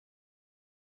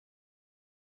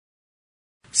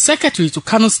Secretary to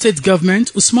Kano State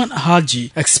Government, Usman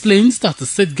Alhaji, explains that the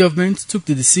state government took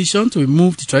the decision to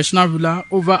remove the traditional ruler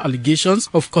over allegations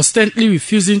of constantly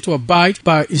refusing to abide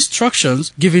by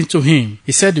instructions given to him.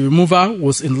 He said the removal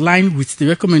was in line with the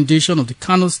recommendation of the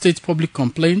Kano State Public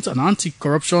Complaints and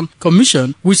Anti-Corruption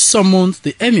Commission, which summoned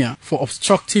the Emir for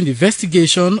obstructing the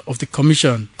investigation of the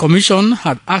commission. The commission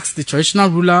had asked the traditional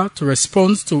ruler to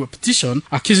respond to a petition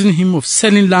accusing him of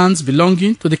selling lands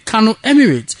belonging to the Kano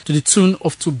Emirate to the tune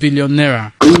of 2 billion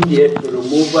naira. Immediate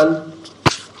removal,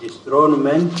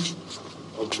 dethronement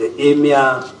of the Emir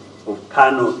of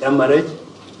Kano Emirate,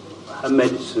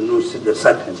 Muhammadu Sanusi the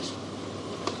Second.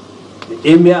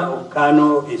 The Emir of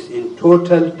Kano is in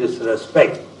total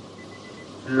disrespect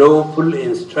lawful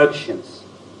instructions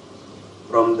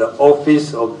from the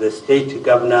office of the state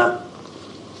governor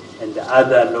and the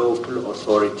other local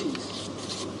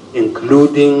authorities,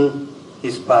 including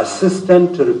his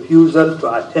persistent refusal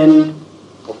to attend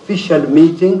official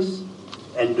meetings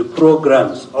and the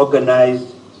programs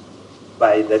organized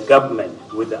by the government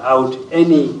without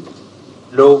any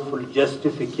lawful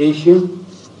justification,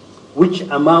 which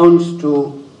amounts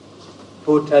to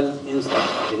total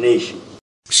insubordination.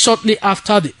 Shortly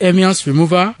after the Emir's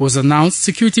removal was announced,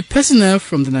 security personnel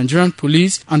from the Nigerian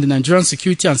Police and the Nigerian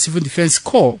Security and Civil Defense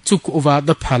Corps took over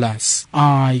the palace.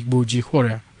 Aigboje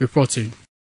Ikhuoria reporting.